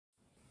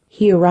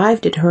He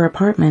arrived at her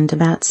apartment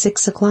about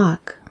 6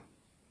 o'clock.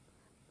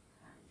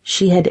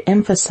 She had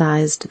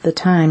emphasized the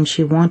time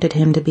she wanted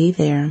him to be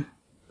there.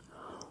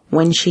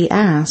 When she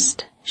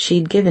asked,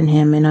 she'd given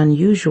him an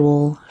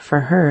unusual,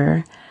 for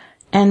her,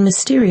 and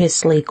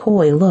mysteriously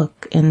coy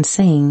look in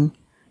saying,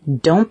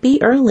 "Don't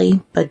be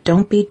early, but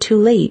don't be too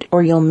late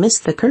or you'll miss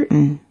the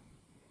curtain."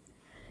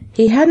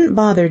 He hadn't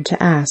bothered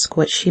to ask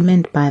what she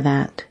meant by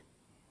that.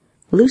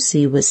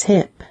 Lucy was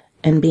hip,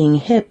 and being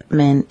hip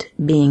meant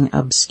being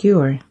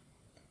obscure.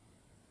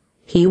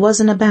 He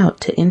wasn't about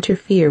to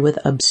interfere with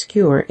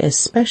obscure,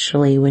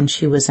 especially when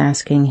she was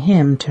asking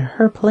him to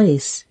her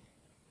place.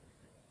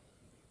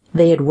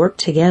 They had worked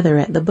together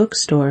at the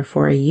bookstore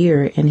for a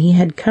year, and he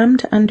had come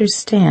to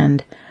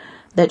understand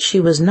that she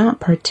was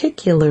not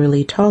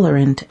particularly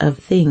tolerant of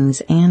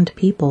things and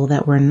people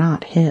that were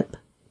not hip.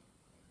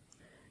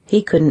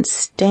 He couldn't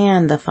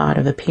stand the thought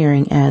of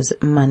appearing as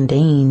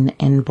mundane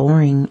and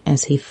boring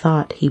as he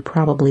thought he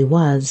probably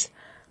was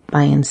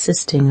by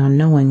insisting on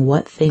knowing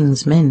what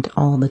things meant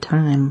all the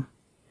time.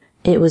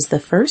 It was the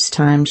first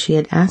time she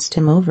had asked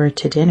him over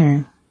to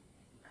dinner.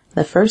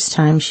 The first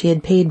time she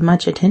had paid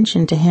much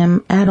attention to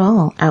him at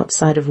all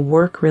outside of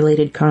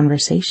work-related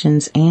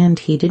conversations, and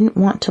he didn't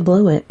want to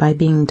blow it by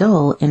being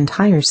dull and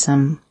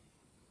tiresome.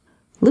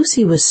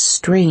 Lucy was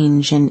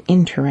strange and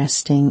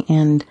interesting,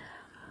 and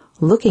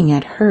looking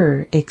at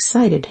her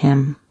excited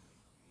him.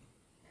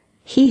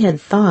 He had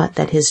thought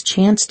that his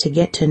chance to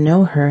get to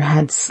know her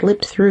had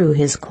slipped through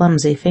his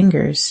clumsy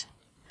fingers.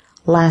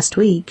 Last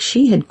week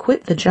she had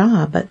quit the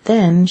job, but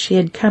then she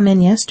had come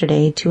in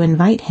yesterday to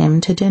invite him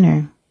to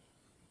dinner.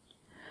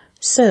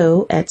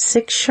 So, at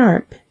 6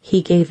 sharp,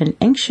 he gave an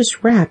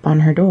anxious rap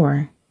on her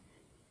door.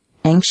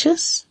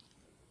 Anxious?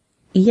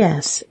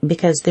 Yes,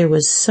 because there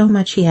was so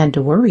much he had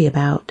to worry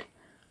about.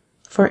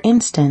 For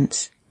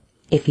instance,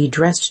 if he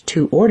dressed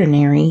too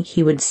ordinary,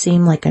 he would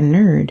seem like a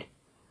nerd.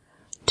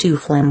 Too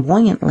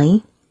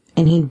flamboyantly,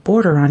 and he'd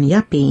border on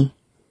yuppie.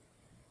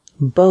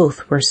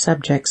 Both were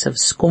subjects of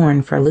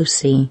scorn for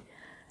Lucy,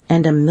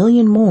 and a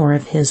million more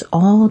of his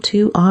all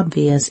too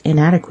obvious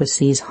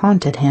inadequacies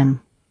haunted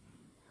him.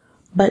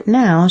 But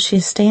now she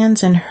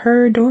stands in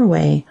her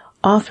doorway,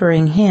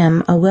 offering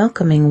him a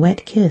welcoming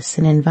wet kiss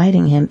and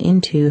inviting him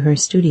into her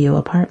studio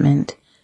apartment.